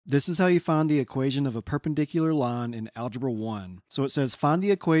This is how you find the equation of a perpendicular line in Algebra 1. So it says find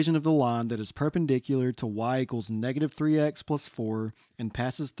the equation of the line that is perpendicular to y equals negative 3x plus 4 and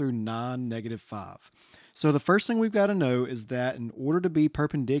passes through 9, negative 5. So the first thing we've got to know is that in order to be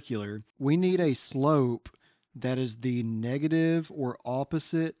perpendicular, we need a slope that is the negative or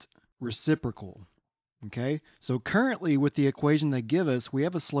opposite reciprocal. Okay, so currently with the equation they give us, we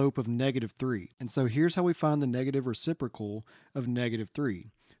have a slope of negative 3. And so here's how we find the negative reciprocal of negative 3.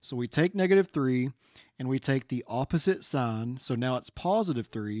 So we take negative 3 and we take the opposite sign. So now it's positive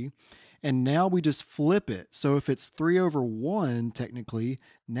 3. And now we just flip it. So if it's 3 over 1, technically,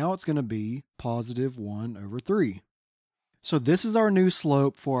 now it's going to be positive 1 over 3. So this is our new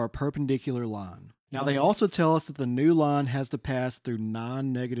slope for our perpendicular line. Now they also tell us that the new line has to pass through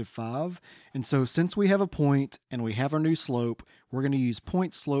 9, negative 5. And so since we have a point and we have our new slope, we're going to use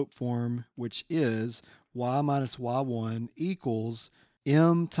point slope form, which is y minus y1 equals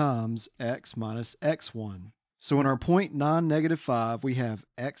m times x minus x1. So in our point 9, negative 5, we have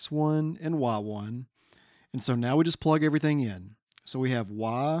x1 and y1. And so now we just plug everything in. So we have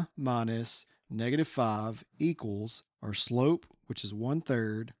y minus negative 5 equals our slope, which is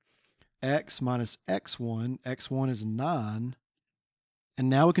 1/3, x minus x1 is 9, and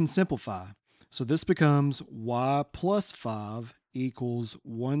now we can simplify. So this becomes y plus 5 equals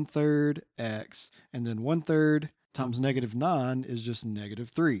 1/3 x, and then 1/3 times negative 9 is just negative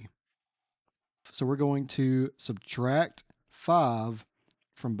 3. So we're going to subtract 5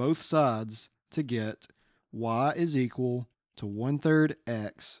 from both sides to get y is equal to 1/3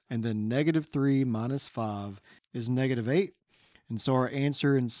 x, and then negative 3 minus 5 is negative 8. And so our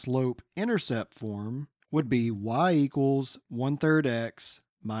answer in slope intercept form would be y equals 1/3 x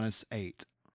minus 8.